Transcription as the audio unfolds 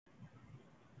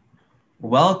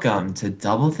Welcome to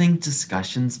Doublethink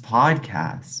Discussions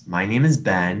podcast. My name is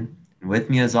Ben, and with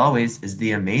me, as always, is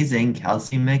the amazing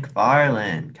Kelsey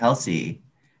McFarland. Kelsey,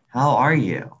 how are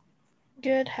you?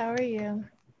 Good, how are you?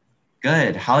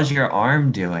 Good. How's your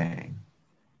arm doing?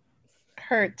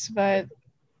 Hurts, but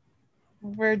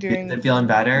we're Is doing. it feeling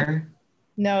better?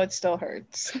 No, it still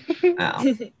hurts.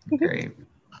 Oh, great.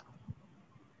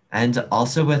 And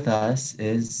also with us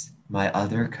is my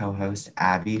other co-host,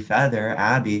 Abby Feather.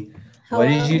 Abby, what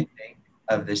did you Hello. think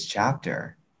of this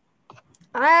chapter?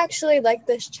 I actually like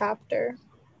this chapter.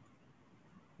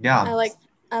 Yeah, I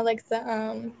like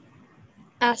the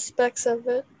aspects of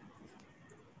it.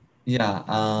 yeah.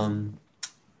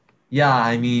 Yeah,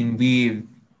 I mean,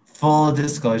 full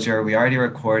disclosure, we already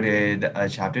recorded a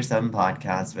chapter 7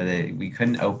 podcast, but we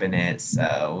couldn't open it.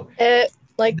 So, It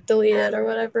like deleted or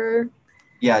whatever.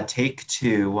 yeah, take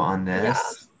two on Yeah.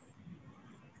 this.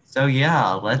 So,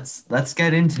 yeah, let's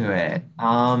get into it.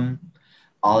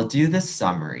 I'll do the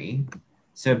summary.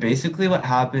 So, basically what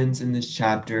happens in this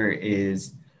chapter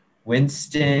is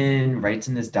Winston writes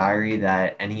in his diary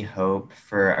that any hope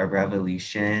for a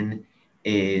revolution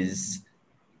is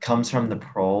comes from the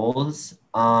proles.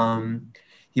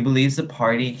 He believes the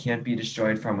party can't be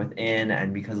destroyed from within,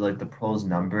 and because of, like the proles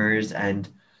numbers and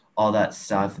all that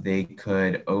stuff, they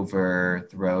could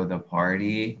overthrow the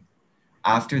party.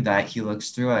 After that, he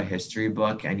looks through a history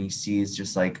book and he sees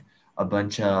just like a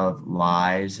bunch of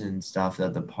lies and stuff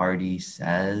that the party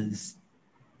says.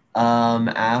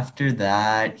 After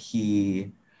that,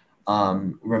 he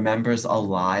remembers a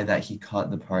lie that he caught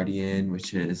the party in,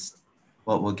 which is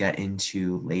what we'll get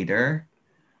into later.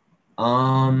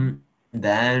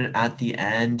 Then at the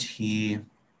end, he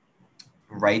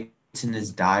writes in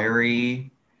his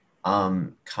diary,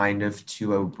 kind of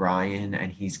to O'Brien,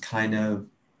 and he's kind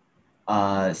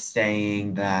of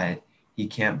saying that he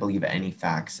can't believe any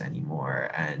facts anymore,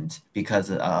 and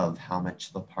because of how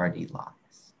much the party lies.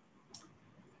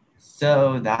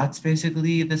 So that's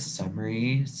basically the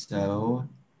summary. So,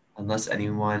 unless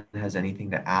anyone has anything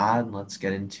to add, let's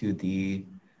get into the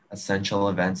essential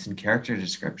events and character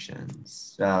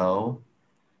descriptions. So,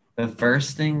 the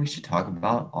first thing we should talk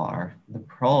about are the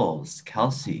proles.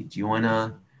 Kelsey, do you want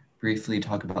to briefly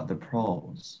talk about the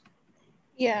proles?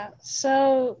 Yeah,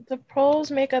 so the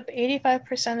Proles make up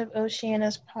 85% of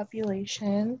Oceania's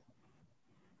population.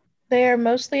 They are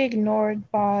mostly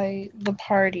ignored by the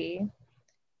party.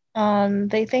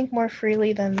 They think more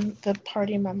freely than the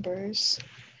party members,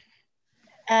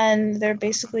 and they're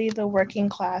basically the working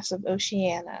class of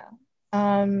Oceania.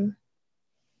 Um,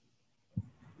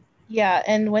 yeah,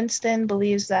 and Winston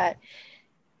believes that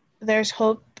there's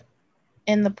hope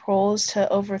in the Proles to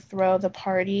overthrow the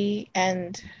party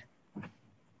and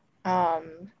um,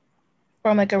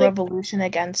 from like a Like revolution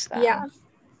against yeah. them.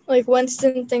 Like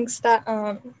Winston thinks that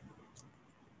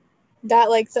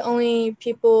like the only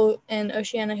people in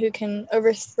Oceania who can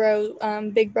overthrow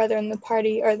Big Brother and the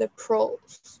party are the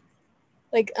proles.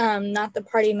 Like not the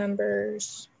party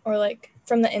members or like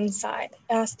from the inside.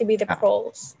 It has to be the Yeah.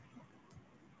 proles.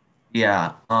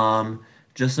 Yeah.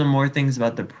 Just some more things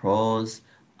about the proles.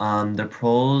 The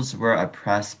proles were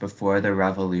oppressed before the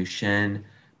revolution,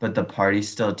 but the party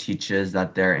still teaches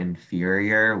that they're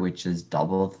inferior, which is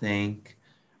doublethink.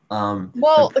 The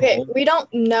Well, okay, proles, we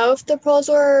don't know if the proles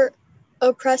were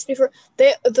oppressed before.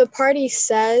 The party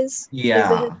says like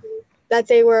yeah, that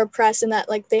they were oppressed and that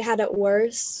like they had it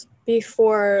worse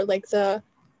before like the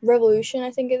revolution,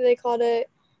 I think they called it,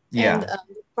 and yeah, the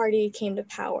party came to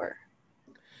power.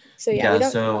 So yeah, we yeah. don't know.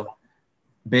 So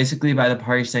basically by the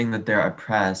party saying that they're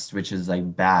oppressed, which is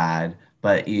like bad,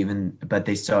 but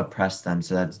they still oppress them,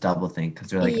 so that's double think because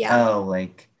they're like, Yeah, oh,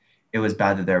 like it was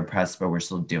bad that they're oppressed, but we're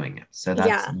still doing it. So that's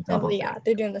yeah, and double yeah, think.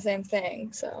 they're doing the same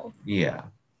thing. So Yeah.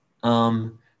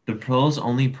 The pro's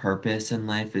only purpose in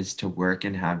life is to work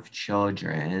and have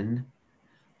children.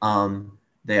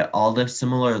 They all live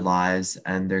similar lives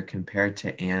and they're compared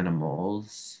to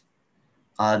animals.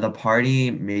 The party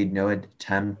made no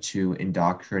attempt to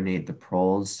indoctrinate the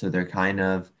proles, so they're kind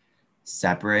of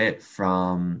separate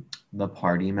from the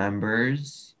party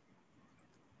members.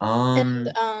 and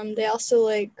Um, they also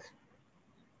like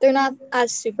they're not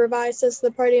as supervised as the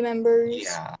party members.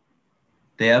 yeah,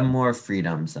 they have more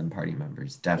freedoms than party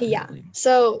members, Yeah. definitely.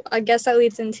 So I guess that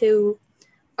leads into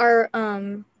our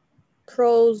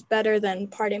proles better than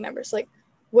party members? Like,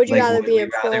 would you Like, rather would be we a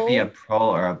rather be a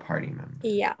prole? pro or a party member?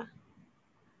 Yeah.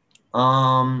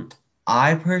 Um,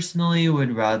 I personally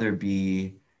would rather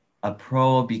be a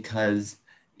pro because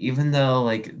even though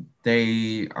like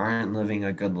they aren't living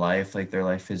a good life, like their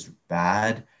life is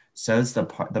bad, so is the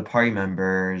party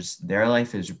members. Their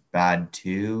life is bad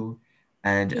too.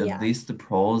 and at Yeah. least the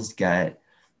proles get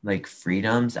like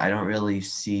freedoms. I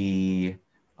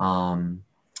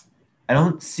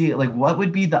don't see like what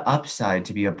would be the upside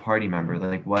to be a party member?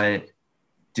 Like what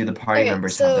do the party Okay,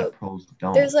 members have that so proles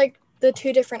there's don't? like the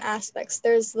two different aspects.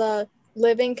 There's the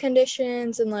living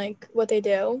conditions and like what they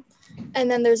do, and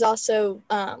then there's also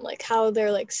like how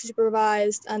they're like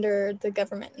supervised under the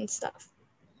government and stuff.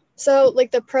 So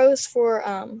like the pros for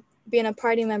being a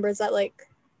party member is that like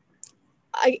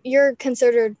you're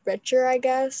considered richer, I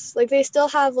guess. Like they still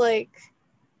have like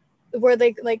where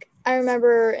they like I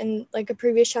remember in like a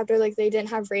previous chapter like they didn't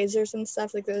have razors and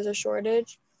stuff, like there's a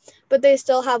shortage, but they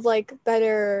still have like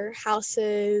better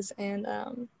houses and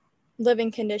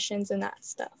living conditions and that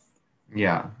stuff.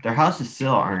 Yeah, their houses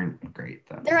still aren't great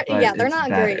though, They're but yeah, they're it's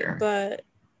not great, better. but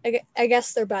I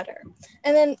guess they're better.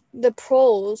 And then the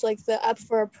pros, like the up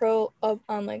for a pro of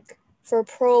like for a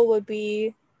pro would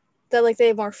be that like they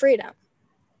have more freedom.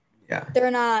 Yeah.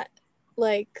 They're not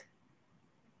like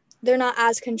they're not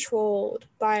as controlled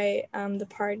by the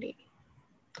party.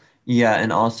 Yeah,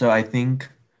 and also I think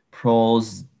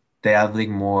proles they have like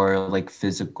more like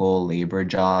physical labor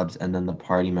jobs and then the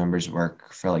party members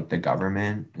work for like the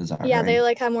government. Is that Yeah, they right?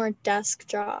 like have more desk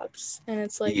jobs and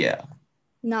it's like Yeah.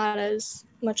 not as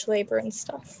much labor and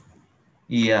stuff.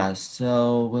 Yeah,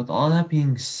 so with all that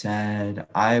being said,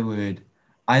 I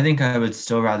think I would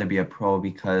still rather be a pro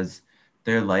because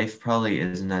their life probably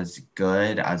isn't as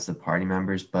good as the party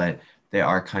members, but they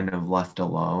are kind of left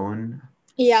alone.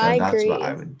 Yeah, I So that's what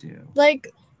I agree. would do.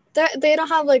 Like that they don't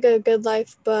have like a good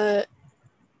life, but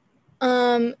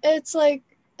it's like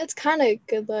it's kind of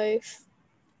good life.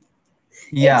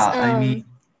 It's Yeah, I mean,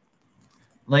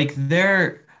 like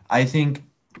I think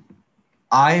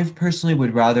I personally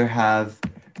would rather have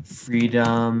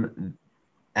freedom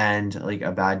and like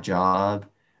a bad job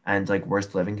and like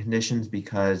worse living conditions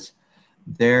because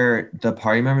the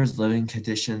party members' living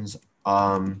conditions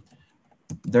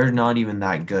they're not even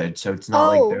that good. So it's not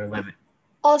like oh, they're living.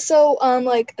 also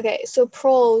like okay, so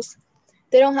proles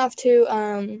they don't have to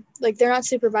like they're not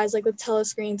supervised like with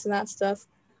telescreens and that stuff.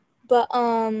 But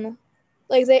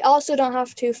like they also don't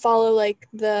have to follow like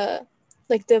the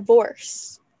like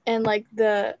divorce and like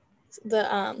the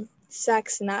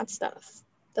sex and that stuff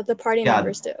that the party Yeah,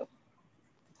 members do.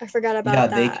 I forgot yeah, about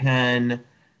that.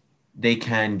 they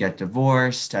can get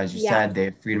divorced, as you Yeah. said, they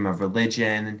have freedom of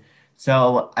religion.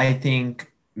 So I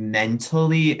think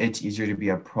mentally it's easier to be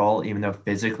a pro, even though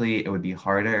physically it would be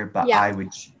harder. But Yeah.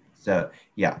 so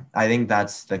yeah, I think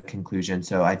that's the conclusion.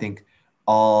 So I think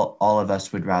all of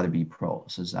us would rather be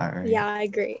pros. Is that right? Yeah, I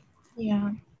agree.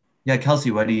 Yeah. Yeah,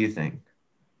 Kelsey, what do you think?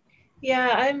 Yeah,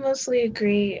 I mostly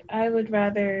agree. I would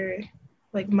rather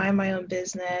like mind my own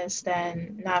business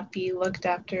than not be looked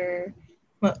after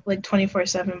like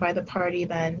 24/7 by the party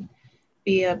than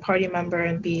be a party member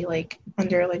and be like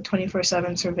under like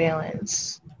 24/7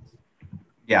 surveillance.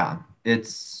 Yeah,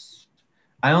 it's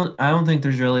I don't think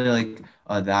there's really like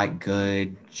a that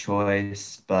good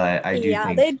choice, but I do Yeah,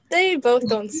 think they both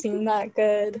don't seem that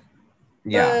good.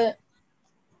 yeah. But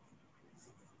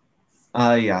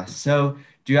Yeah. So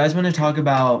do you guys want to talk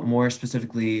about more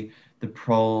specifically the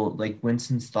pro like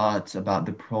Winston's thoughts about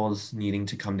the pros needing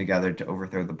to come together to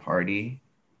overthrow the party?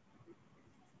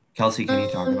 Kelsey, can you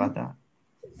talk about um that?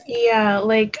 Yeah,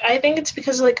 like I think it's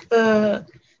because like the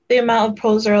amount of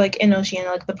pros are like in Oceania,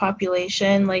 like the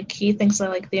population, like he thinks that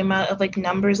like the amount of like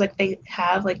numbers like they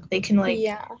have, like they can like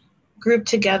yeah. group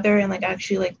together and like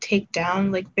actually like take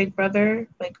down like Big Brother,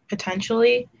 like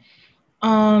potentially.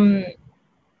 Um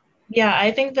yeah,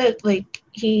 I think that like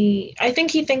I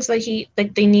think he thinks like he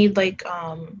like they need like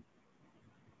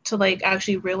to like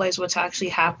actually realize what's actually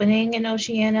happening in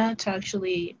Oceania to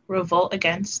actually revolt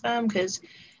against them because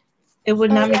it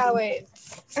would Oh not make yeah, wait.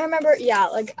 I remember yeah,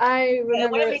 like I yeah,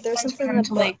 it wouldn't remember make there's sense something for in him the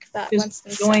to book like that just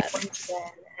Winston join said. Winston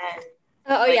and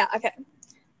Oh like yeah, okay.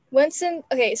 Winston,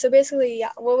 okay, so basically,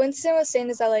 yeah, what Winston was saying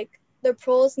is that like the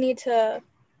proles need to,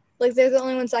 like, they're the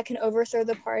only ones that can overthrow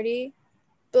the party,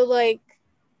 but like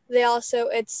they also,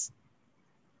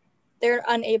 they're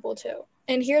unable to.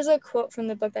 And here's a quote from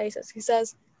the book that he says. He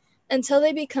says, "Until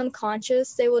they become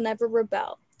conscious, they will never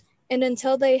rebel, and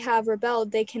until they have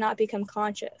rebelled, they cannot become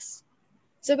conscious."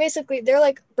 So basically, they're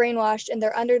like brainwashed and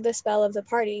they're under the spell of the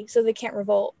party, so they can't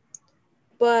revolt.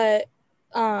 But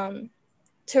um,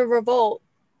 to revolt,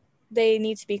 they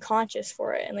need to be conscious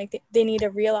for it and like they need to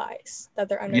realize that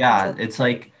they're under control Yeah, of the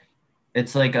party.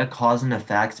 it's like a cause and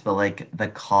effect, but like the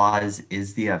cause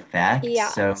is the effect.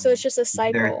 Yeah, So so it's just a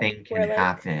either cycle thing can where like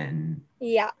happen.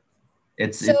 yeah.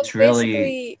 So It's really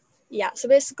basically yeah, so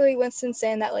basically Winston's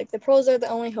saying that like the pros are the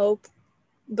only hope,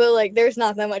 but like there's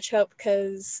not that much hope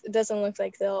because it doesn't look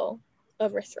like they'll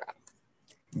overthrow.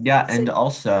 Yeah, So and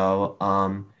also,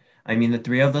 I mean, the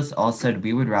three of us all said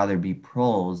we would rather be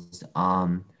proles.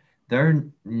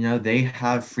 They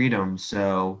have freedom,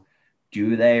 so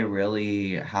do they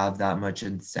really have that much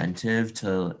incentive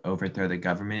to overthrow the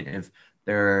government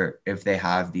if they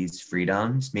have these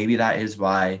freedoms? Maybe that is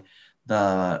why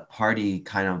the party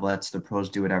kind of lets the proles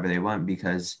do whatever they want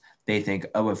because they think,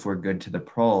 oh, if we're good to the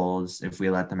proles, if we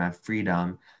let them have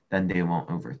freedom, then they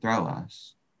won't overthrow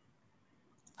us.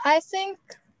 I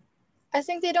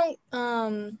think they don't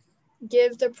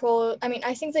give the proles. I mean,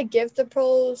 I think they give the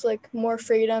proles like more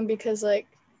freedom because like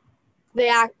they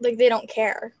act like they don't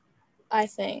care. I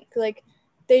think like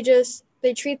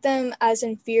they treat them as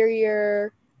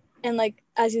inferior and like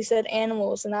as you said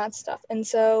animals and that stuff. And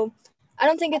so I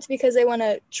don't think it's because they want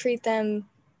to treat them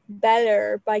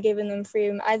better by giving them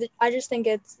freedom. I just think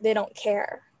it's they don't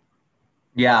care.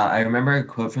 Yeah, I remember a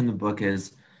quote from the book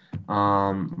is,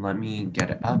 let me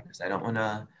get it up because I don't want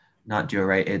to not do it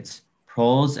right. It's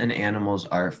proles and animals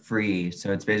are free.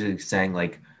 So it's basically saying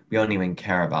like we don't even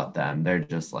care about them. They're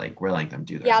just like we're letting them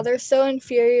do their Yeah, own they're thing. so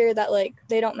inferior that like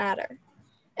they don't matter.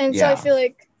 And so I Yeah. feel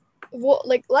like well,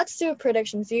 like let's do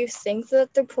predictions. Do you think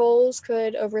that the proles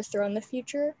could overthrow in the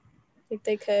future? Like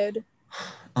they could.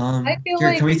 I feel Here,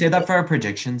 like can we say that for our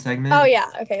prediction Oh segment? yeah,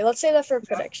 okay. Let's say that for Yeah,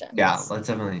 predictions. let's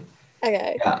definitely.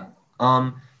 Okay. Yeah.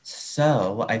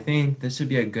 So I think this would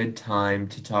be a good time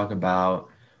to talk about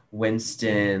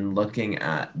Winston looking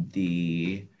at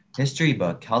the history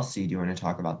book. Kelsey, do you want to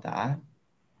talk about that?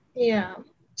 yeah.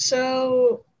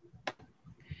 So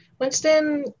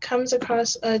Winston comes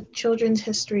across a children's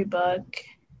history book,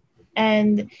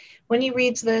 and when he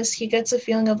reads this, he gets a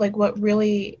feeling of like what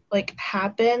really like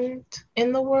happened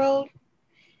in the world.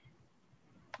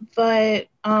 But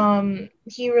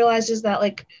he realizes that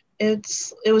like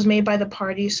it was made by the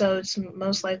party, so it's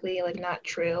most likely like not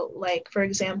true. Like for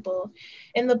example,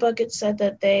 in the book it said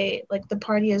that they like the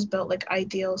party has built like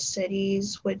ideal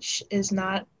cities, which is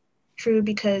not true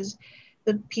because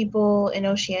the people in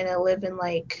Oceania live in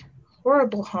like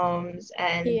horrible homes,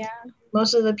 and Yeah.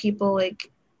 most of the people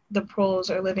like the proles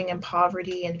are living in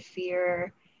poverty and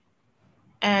fear.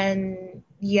 And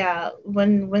yeah,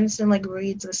 when Winston like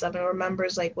reads this up and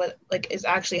remembers like what like is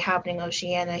actually happening in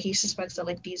Oceania, he suspects that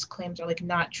like these claims are like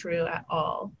not true at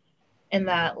all, and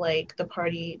that like the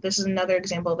party, this is another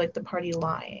example of like the party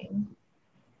lying.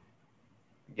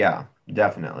 Yeah,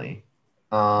 definitely.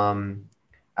 Um,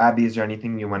 Abby, is there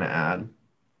anything you want to add?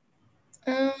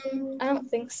 I don't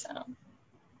think so.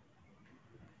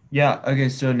 Yeah, okay,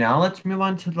 so now let's move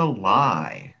on to the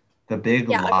lie, the big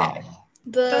Yeah, okay. lie.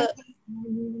 The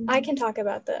I can talk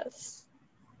about this.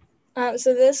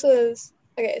 So this was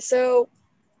okay, so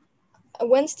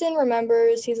Winston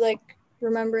remembers he's like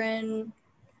remembering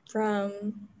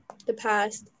from the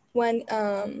past when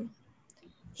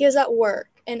he was at work,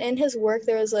 and in his work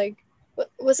there was like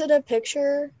was it a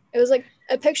picture? It was like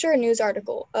a picture, a news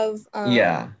article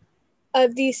Yeah,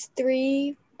 of these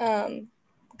three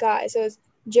guys. So it was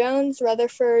Jones,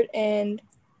 Rutherford, and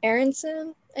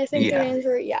Aronson. I think their yeah. names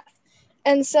were, yeah.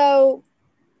 And so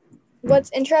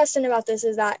what's interesting about this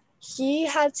is that he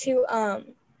had to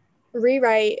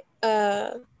rewrite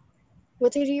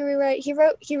what did he rewrite?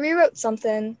 He rewrote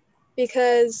something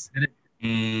because You had to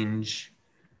change,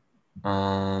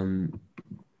 um,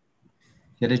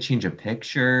 you had to change a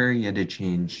picture, you had to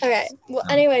change okay, well some,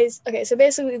 anyways, okay, so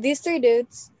basically these three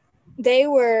dudes, they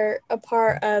were a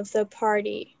part of the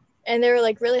party, and they were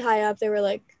like really high up. They were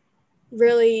like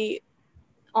really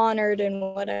honored and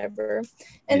whatever.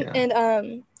 And yeah,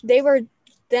 they were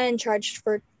then charged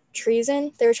for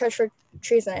treason. They were charged for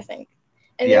treason, I think.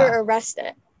 And they yeah, were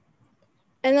arrested.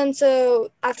 And then so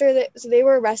so they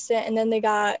were arrested, and then they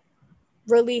got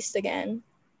released again.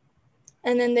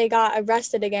 And then they got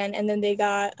arrested again, and then they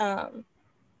got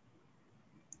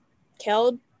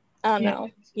killed. I don't Yeah.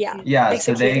 know. Yeah, yeah.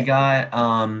 So executed.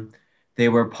 they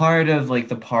were part of like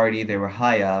the party, they were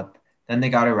high up, then they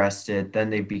got arrested, then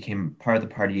they became part of the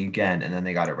party again, and then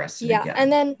they got arrested Yeah,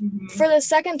 and again. then Mm-hmm. for the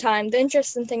second time, the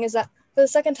interesting thing is that for the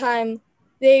second time,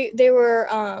 they were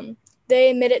they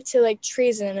admitted to like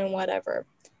treason and whatever,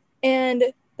 and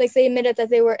like they admitted that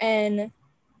they were in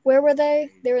where were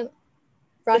they? They were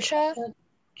The Russia, chestnut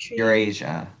tree.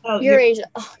 Eurasia. Oh, you're Eurasia,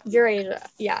 oh, Eurasia,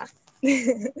 yeah,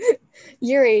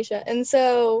 Eurasia. And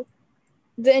so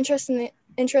the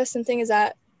interesting thing is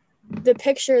that the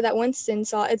picture that Winston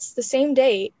saw, it's the same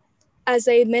date as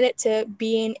they admitted to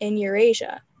being in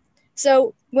Eurasia.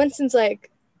 So Winston's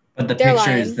like, But the they're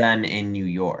picture is lying. then in New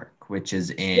York, which is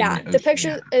Yeah, in the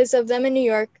picture Oceania. is of them in New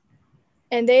York,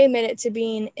 and they admit it to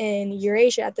being in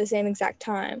Eurasia at the same exact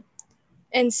time.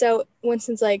 And so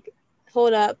Winston's like,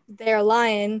 hold up, they're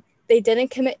lying. They didn't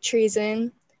commit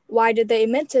treason. Why did they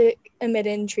admit to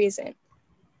committing treason?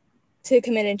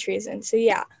 So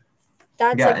yeah,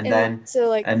 that's Yeah, like, and so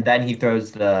like, and then he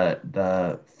throws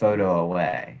the photo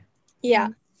away. yeah.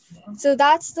 So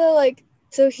that's the like,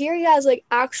 so here he has like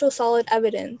actual solid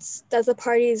evidence that the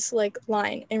party's like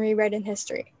lying and rewriting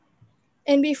history.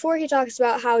 And before he talks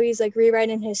about how he's like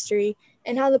rewriting history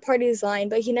and how the party is lying,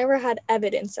 but he never had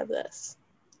evidence of this.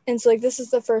 And so like this is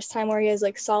the first time where he has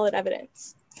like solid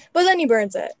evidence. But then he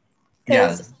burns it.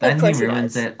 Because Yes, of then he course he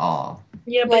ruins does. it all.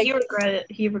 Yeah, but Like, he regretted.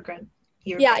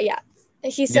 yeah, yeah.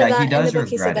 He Yeah, said he that in the does book.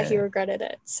 He said regret that he it. regretted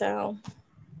it. So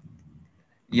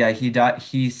Yeah,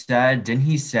 he said, didn't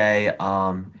he say,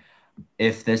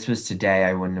 if this was today,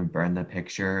 I wouldn't have burned the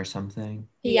picture or something?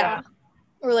 yeah,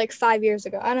 or like 5 years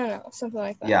ago. I don't know, something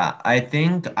like that. Yeah, I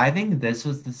think this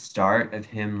was the start of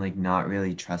him like not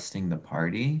really trusting the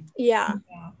party. Yeah,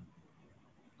 Yeah.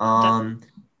 Um,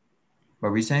 what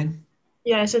were we saying?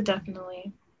 Yeah, I said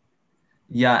definitely.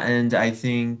 Yeah, and I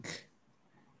think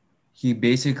he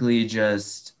basically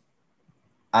just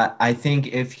I think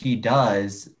if he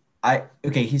does,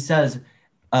 he says,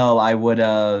 "Oh, I would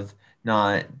have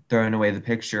not thrown away the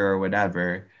picture or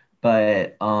whatever."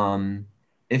 But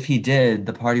if he did,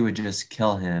 the party would just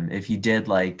kill him. If he did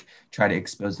like try to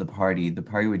expose the party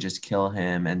would just kill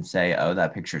him and say, "Oh,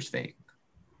 that picture's fake."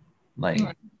 Like,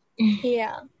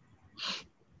 yeah.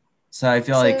 so I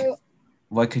feel like So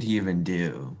what could he even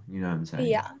do? You know what I'm saying?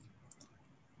 yeah.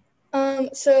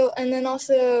 So and then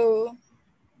also,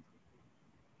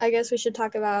 I guess we should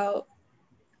talk about.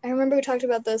 I remember we talked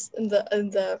about this in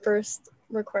the first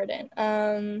recording.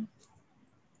 That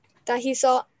he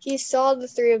saw the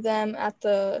three of them at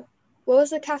the, what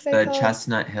was the cafe The called?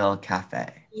 Chestnut Hill Cafe.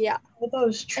 Yeah. I thought it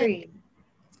was tree.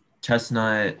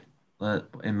 Chestnut,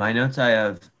 in my notes, I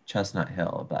have Chestnut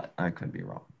Hill, but I could be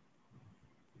wrong.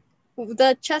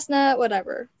 The Chestnut,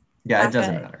 whatever. Yeah, it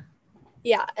doesn't Cafe. matter.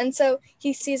 Yeah, and so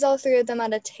he sees all three of them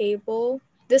at a table.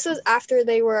 This was after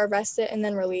they were arrested and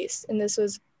then released, and this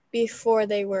was before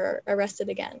they were arrested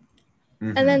again.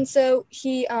 Mm-hmm. And then so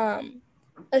he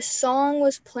a song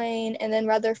was playing, and then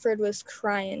Rutherford was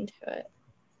crying to it.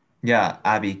 Yeah,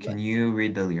 Abby, can you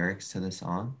read the lyrics to the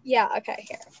song? Yeah, okay,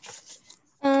 here.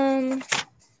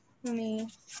 Let me.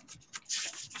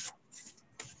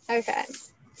 Okay.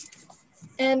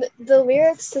 And the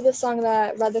lyrics to the song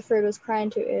that Rutherford was crying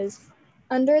to is,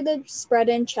 "Under the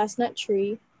spreading chestnut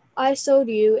tree, I sold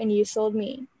you and you sold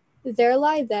me. There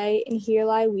lie they and here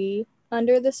lie we,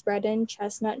 under the spreading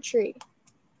chestnut tree."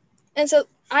 And so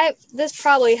this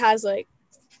probably has like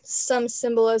some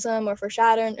symbolism or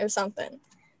foreshadowing or something.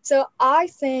 So I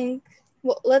think,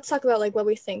 well, let's talk about like what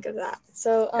we think of that.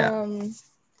 So Yeah.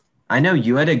 I know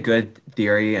you had a good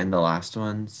theory in the last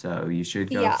one, so you should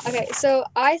go. Yeah, okay. So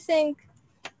I think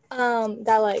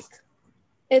that like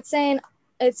it's saying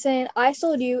I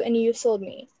sold you and you sold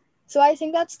me. So I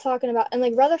think that's talking about, and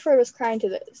like Rutherford was crying to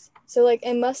this. So like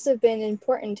it must have been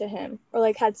important to him or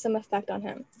like had some effect on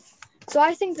him. So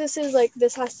I think this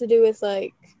has to do with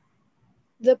like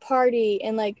the party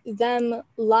and like them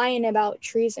lying about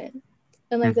treason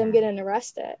and like them getting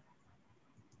arrested.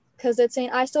 Cuz it's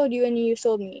saying I sold you and you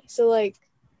sold me. So like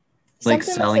Like something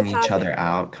must selling have each happened. other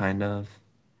out, kind of.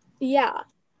 Yeah.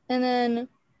 And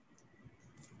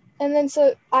then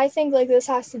so I think like this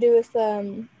has to do with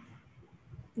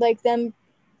like them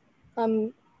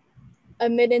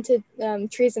admitting to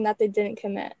treason that they didn't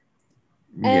commit.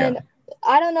 And Yeah.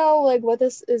 I don't know like what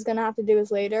this is gonna have to do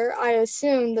with later. I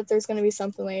assume that there's gonna be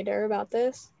something later about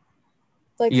this,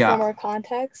 like for Yeah. more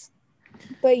context.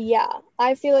 But yeah,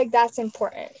 I feel like that's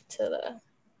important to the.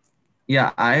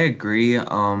 Yeah, I agree.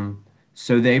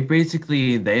 So they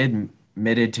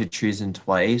admitted to treason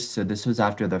twice, so this was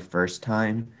after the first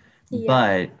time. Yeah.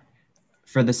 But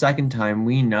for the second time,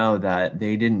 we know that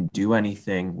they didn't do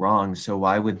anything wrong, so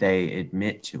why would they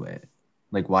admit to it?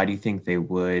 Like, why do you think they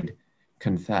would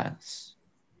confess?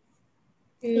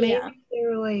 Maybe Yeah. they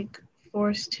were like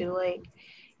forced to, like,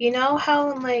 you know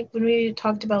how like when we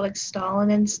talked about like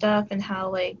Stalin and stuff and how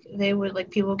like they would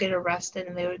like people get arrested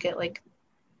and they would get like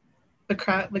the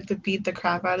crap like to beat the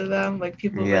crap out of them, like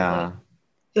people would like Yeah.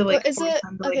 to But like is force it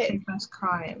them to like okay? confess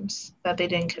crimes that they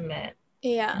didn't commit.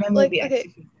 Yeah. And then they'd Like be okay.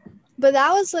 executed. But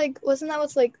that was like wasn't that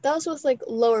was like that was with like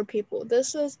lower people.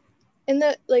 This was in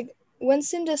the like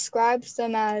Winston describes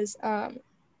them as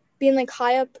being like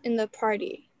high up in the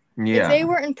party. Like they Yeah.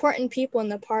 were important people in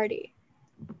the party.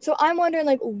 So I'm wondering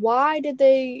like why did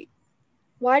they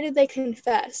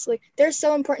confess? Like they're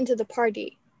so important to the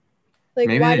party. Like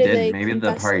Maybe why they did didn't. they Maybe the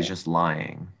confess party's it? just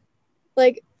lying.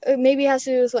 Like maybe it has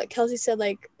to do with what Kelsey said,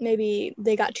 like maybe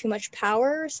they got too much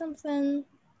power or something.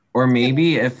 Or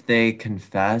maybe if they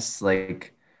confess,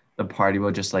 like the party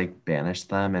will just like banish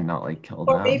them and not like kill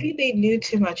Or them. maybe they knew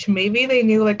too much. Maybe they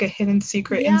knew like a hidden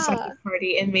secret inside Yeah. the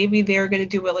party, and maybe they were gonna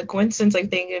do what like Winston's like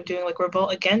thinking of doing, like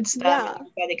revolt against them Yeah. and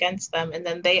fight against them, and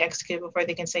then they execute before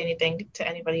they can say anything to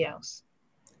anybody else.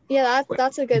 Yeah, Wait,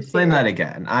 that's a good explain theory. that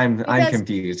again. I'm Because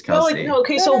confused, No, like Kelsey. no,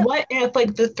 okay, no, so no, what if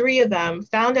like the three of them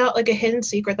found out like a hidden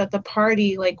secret that the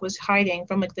party like was hiding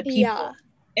from like the yeah, people?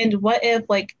 And what if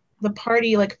like the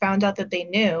party like found out that they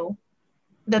knew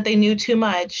too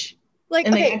much like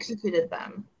and they okay, executed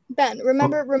them? Ben,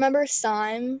 Well, remember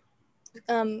Syme,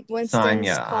 Sign, Winston's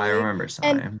yeah, I colleague, remember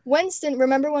and Sign. Winston.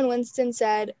 Remember when Winston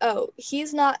said, "Oh,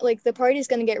 he's not like the party's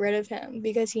gonna get rid of him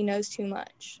because he knows too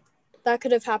much." That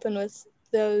could have happened with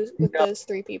No, those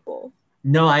three people.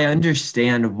 no, I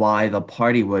understand why the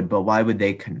party would, but why would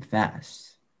they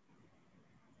confess?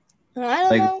 I don't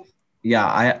Like, know. yeah,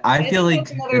 I I feel think that's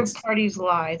like another it's party's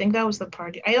lie. I think that was the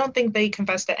party. I don't think they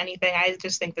confessed to anything. I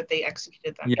just think that they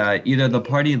executed them because yeah, either the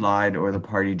party lied or the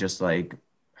party just like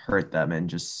hurt them and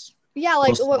just Yeah, we'll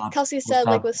like what stop Kelsey we'll said,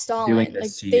 like stop with doing Stalin, like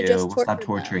this to they you. just We'll stop tortured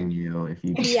torturing them. you if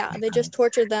you just Yeah, they just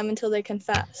tortured them until they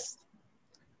confessed.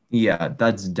 Yeah,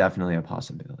 that's definitely a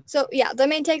possibility. So yeah, the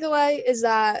main takeaway is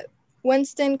that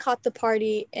Winston caught the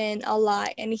party in a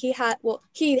lie, and he had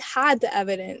the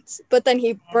evidence, but then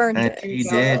he burned And it. he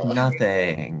did So,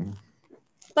 nothing.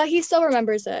 but he still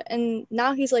remembers it, and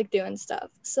now he's like doing stuff.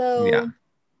 Yeah. So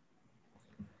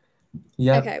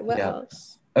Yep. okay, what Yep.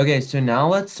 else? Okay, so now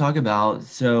let's talk about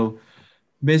so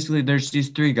basically there's these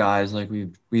three guys like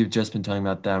we've just been talking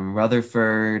about them.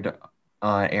 Rutherford,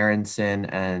 Aronson,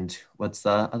 and what's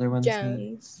the other one's name?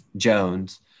 Jones.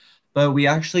 Jones. But we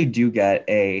actually do get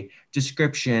a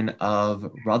description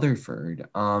of Rutherford.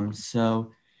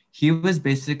 So he was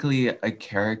basically a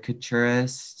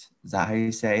caricaturist. Is that how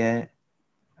you say it?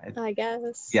 I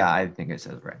guess. Yeah, I think I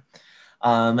said it right.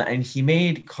 And he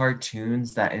made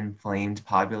cartoons that inflamed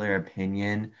popular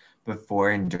opinion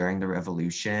before and during the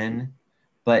revolution,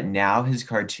 but now his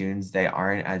cartoons they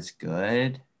aren't as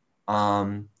good.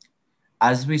 Um,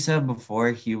 as we said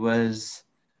before, he was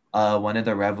one of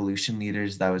the revolution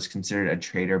leaders that was considered a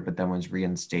traitor, but then was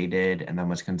reinstated and then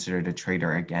was considered a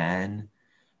traitor again.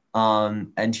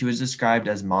 And he was described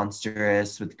as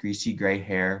monstrous with greasy gray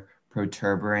hair,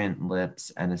 protuberant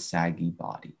lips, and a saggy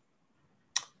body.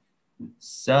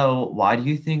 So why do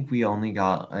you think we only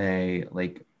got a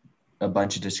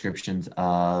bunch of descriptions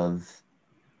of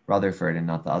Rutherford and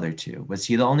not the other two? Was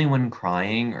he the only one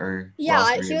crying or were all Yeah,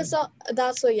 three he of was. them?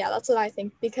 That's what I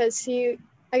think because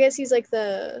I guess he's like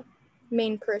the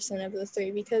main person of the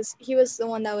three because he was the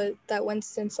one that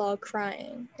Winston saw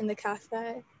crying in the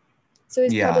cafe. So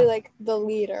he's probably Yeah. like the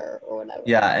leader or whatever.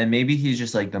 Yeah, and maybe he's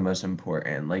just like the most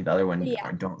important. Like the other one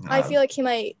Yeah, don't I have. feel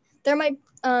like there might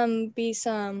be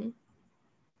some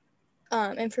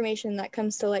information that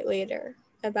comes to light later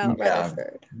about Yeah,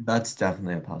 Rutherford. that's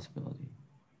definitely a possibility.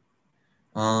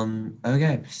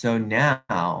 Okay, so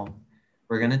now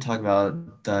we're gonna talk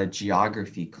about the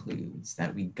geography clues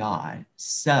that we got.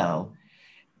 So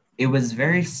it was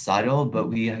very subtle, but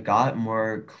we got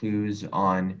more clues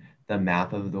on the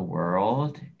map of the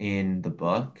world in the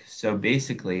book. So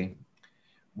basically,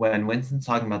 when Winston's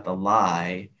talking about the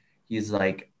lie, he's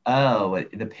like, oh,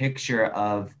 the picture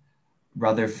of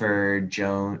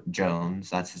Jones,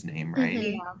 that's his name, right?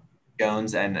 Mm-hmm. Yeah.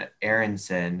 Jones and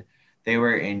Aronson, they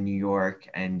were in New York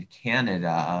and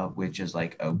Canada, which is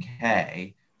like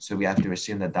okay. So we have to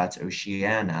assume that that's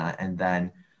Oceania. And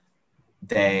then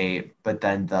but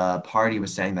then the party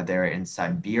was saying that they were in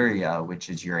Siberia, which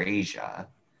is Eurasia.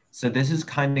 So this is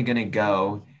kind of going to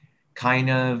go kind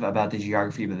of about the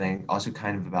geography, but then also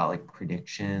kind of about like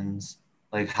predictions.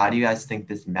 Like, how do you guys think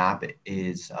this map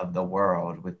is of the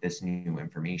world with this new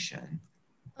information?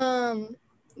 Um,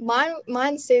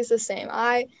 mine stays the same.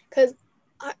 Cause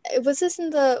was this in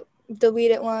the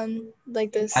deleted one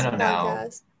like I this don't know.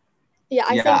 podcast? Yeah,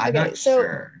 I Yeah, think I'm okay. not So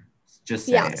sure. Just yeah,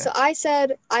 say so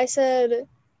it.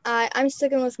 I'm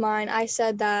sticking with mine. I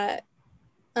said that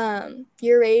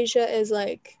Eurasia is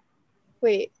like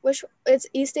wait, which it's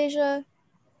East Asia,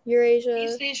 Eurasia.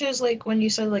 East Asia is like when you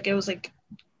said like it was like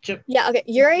Yeah, okay.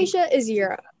 Eurasia is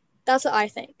Europe. That's what I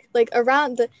think. Like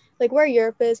around the like where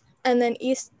Europe is, and then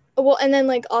and then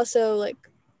like also like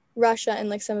Russia and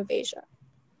like some of Asia.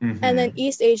 And then Mm-hmm.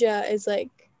 East Asia is like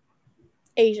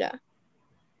Asia.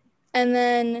 And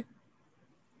then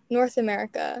North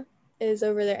America is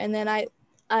over there. And then I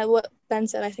what Ben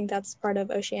said, I think that's part of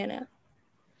Oceania.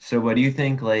 So what do you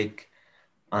think like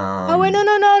Oh wait, um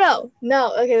no.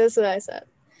 No, okay, this is what I said.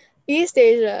 East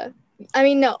Asia, I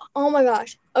mean, no. Oh my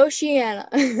gosh. Oceania.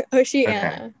 Okay.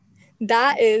 Oceania.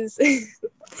 That is,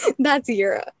 that's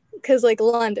Europe. Because, like,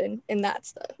 London and that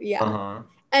stuff. Yeah. Uh-huh.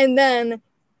 And then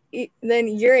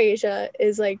Eurasia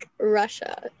is, like,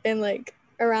 Russia and, like,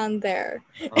 around there.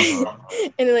 Uh-huh.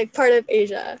 And, like, part of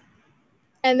Asia.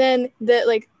 And then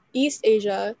like, East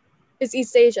Asia is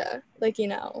East Asia. Like,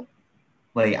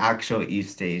 Like actual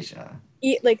East Asia.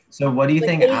 Like So what do you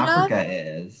think Asia. Africa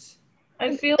is?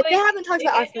 I feel They like haven't talked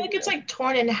about I feel Africa. like it's like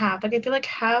torn in half. Like I feel like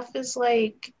half is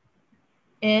like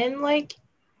in like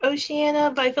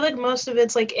Oceania, but I feel like most of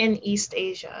it's like in East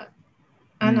Asia.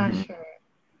 I'm not Mhm. sure.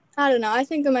 I don't know. I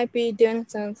think it might be doing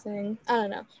its own thing. I don't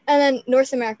know. And then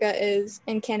North America is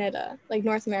in Canada. Like,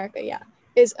 North America, yeah,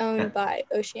 is owned by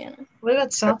Oceania. What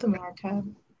about South America?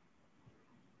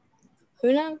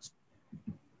 Who knows?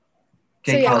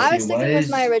 So Okay, yeah, I Kelsey, was sticking with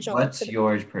my original. what's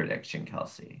your prediction,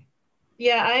 Kelsey?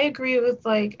 Yeah, I agree with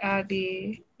like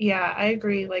Abby. Yeah, I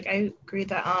agree. Like I agree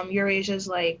that Eurasia's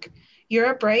like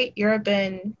Europe, right? Europe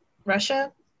and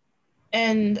Russia.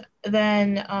 And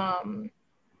then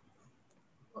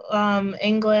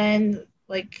England,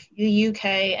 like the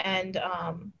UK and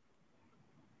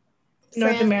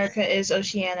North France. America is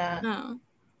Oceania. No.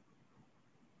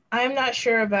 I'm not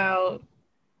sure about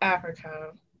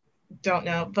Africa. Don't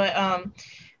know. But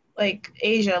like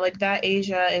Asia, like that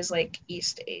Asia is like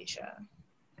East Asia.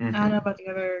 I don't know Mm-hmm. about the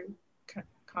other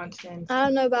continents. I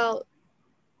don't know about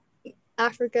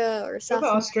Africa or What South about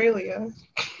America, Australia?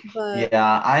 but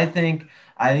Yeah, I think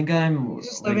I'm It's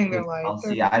just like living their with life.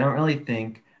 Kelsey. I don't really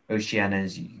think Oceania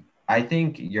is. I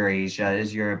think Eurasia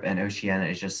is Europe, and Oceania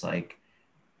is just like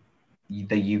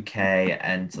the UK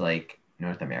and like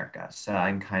North America. So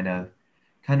I'm kind of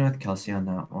with Kelsey on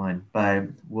that one. But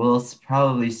we'll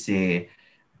probably see.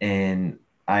 And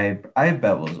I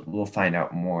bet we'll find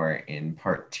out more in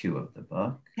part 2 of the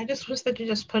book. I just wish that you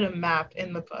just put a map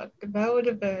in the book. That would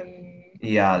have been.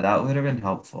 Yeah, that would have been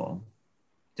helpful.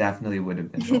 Definitely would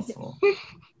have been helpful.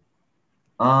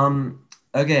 Um,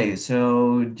 okay,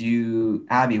 so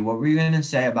Abby, what were you gonna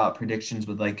say about predictions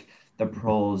with like the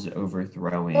Proles oh wait,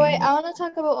 overthrowing? I want to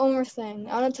talk about one more thing.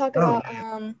 I want to talk Oh, about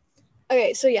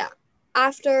okay, so yeah,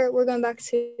 after we're going back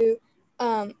to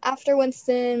after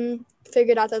Winston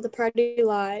figured out that the party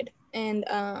lied and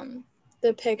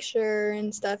the picture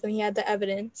and stuff, and he had the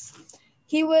evidence,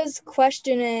 he was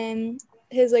questioning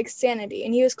his like sanity,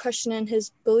 and he was questioning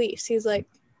his beliefs. He's like,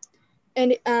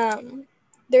 and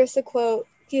there's the quote.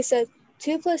 He said,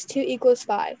 "2 plus 2 equals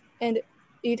 5," and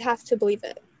you'd have to believe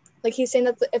it. Like, he's saying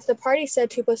that if the party said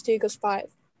 2 plus 2 equals 5,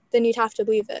 then you'd have to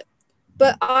believe it.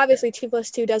 But obviously, 2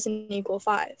 plus 2 doesn't equal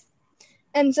 5.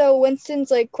 And so Winston's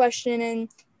like questioning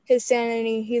his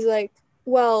sanity. He's like,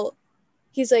 well,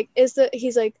 he's like,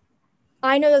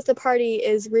 I know that the party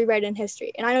is rewriting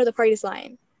history, and I know the party's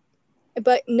lying,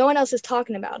 but no one else is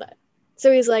talking about it.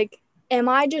 So he's like, am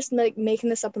I just like making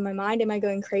this up in my mind? Am I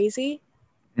going crazy?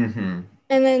 mm-hmm.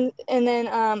 And then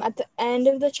at the end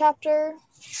of the chapter,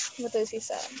 what does he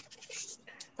say?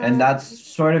 And Um, that's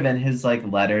sort of in his like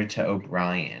letter to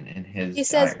O'Brien in he his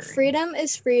says, diary. freedom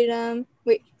is freedom.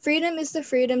 Wait, freedom is the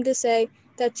freedom to say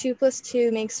that 2 plus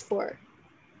 2 makes 4.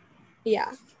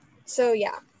 Yeah. So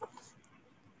yeah.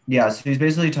 Yeah, so he's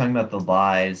basically talking about the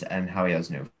lies and how he has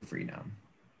no freedom.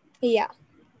 Yeah.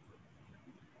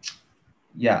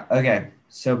 Yeah, okay.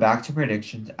 So back to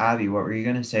predictions. Abby, what were you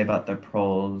gonna say about the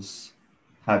Proles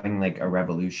having like a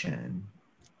revolution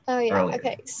Oh yeah. earlier?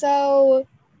 Okay. So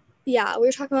yeah, we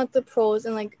were talking about the Proles,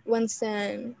 and like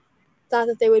Winston thought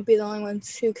that they would be the only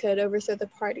ones who could overthrow the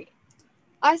party.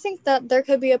 I think that there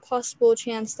could be a possible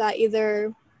chance that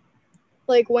either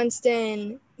like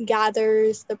Winston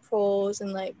gathers the Proles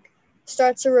and like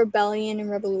starts a rebellion and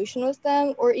revolution with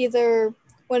them, or either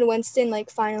when Winston like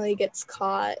finally gets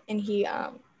caught and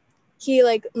he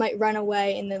like might run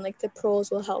away, and then like the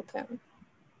Proles will help him.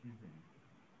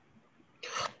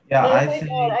 Yeah, Oh I my god,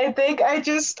 think I think I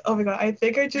just oh my god, I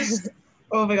think I just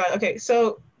oh my god. Okay,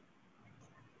 so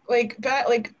like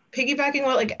piggybacking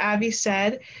what like Abby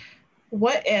said,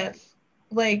 what if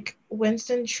like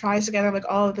Winston tries to gather like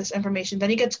all of this information, then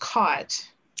he gets caught.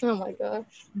 Oh my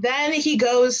gosh. Then he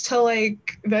goes to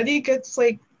like then he gets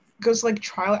like goes to, like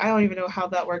trial. I don't even know how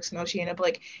that works in Oceania, but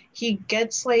like he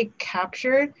gets like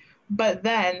captured, but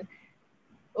then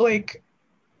like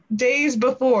days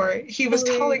before he was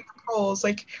telling the Poles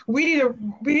like we need a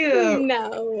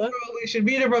No. revolution,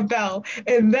 we need to rebel,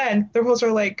 and then the Poles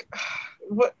are like,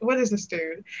 what is this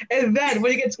dude? And then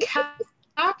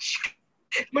captured,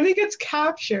 when he gets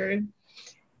captured,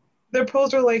 the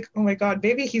Poles are like, oh my god,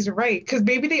 maybe he's right, because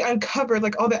maybe they uncovered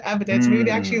like all the evidence, maybe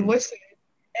they actually mm, listened.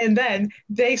 And then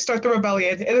they start the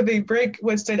rebellion, and then they break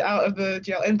Winston out of the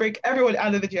jail and break everyone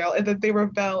out of the jail, and then they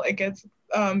rebel against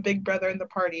Big Brother and the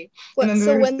party. And What? then So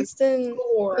there's this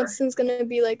war. Winston's gonna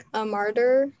be like a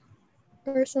martyr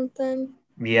or something. Is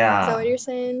that Yeah, what you're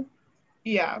saying?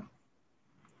 Yeah,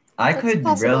 I That's a could really see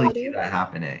possibility. that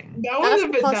happening. that would That's have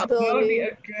a been that would be possibility.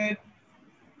 a good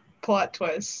plot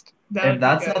twist. That If would be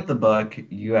that's good. not the book,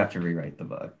 you have to rewrite the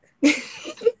book.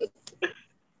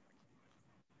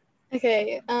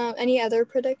 Okay. Any other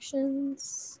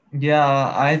predictions?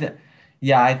 Yeah,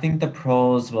 I think the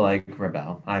pros will like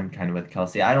rebel. I'm kind of with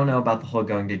Kelsey. I don't know about the whole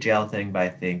going to jail thing, but I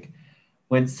think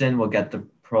Winston will get the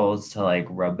pros to like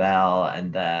rebel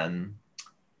and then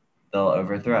they'll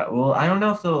overthrow it. Well, I don't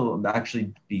know if they'll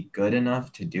actually be good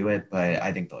enough to do it, but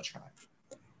I think they'll try.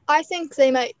 I think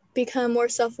they might become more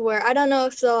self-aware. I don't know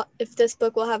if this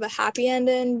book will have a happy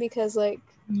ending because like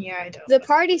Yeah, I don't. the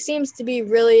party seems to be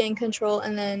really in control,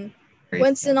 and then Great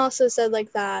Winston stuff. also said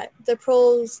like that the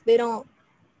Proles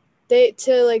they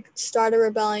to like start a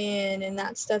rebellion and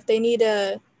that stuff they need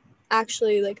to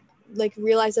actually like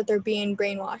realize that they're being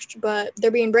brainwashed, but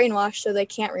they're being brainwashed so they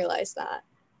can't realize that.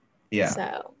 Yeah.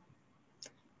 So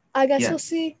I guess we'll Yes.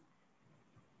 see.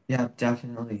 Yeah,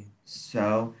 definitely.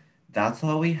 So that's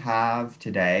all we have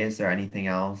today. Is there anything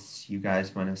else you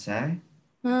guys want to say?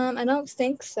 I don't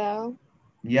think so.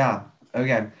 Yeah.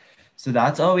 Okay. So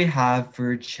that's all we have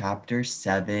for chapter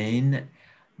 7.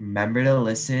 Remember to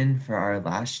listen for our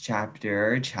last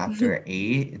chapter, chapter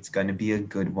 8. It's going to be a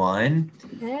good one.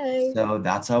 Hey, So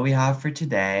that's all we have for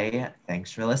today.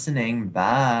 Thanks for listening.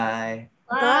 Bye.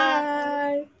 Bye. bye.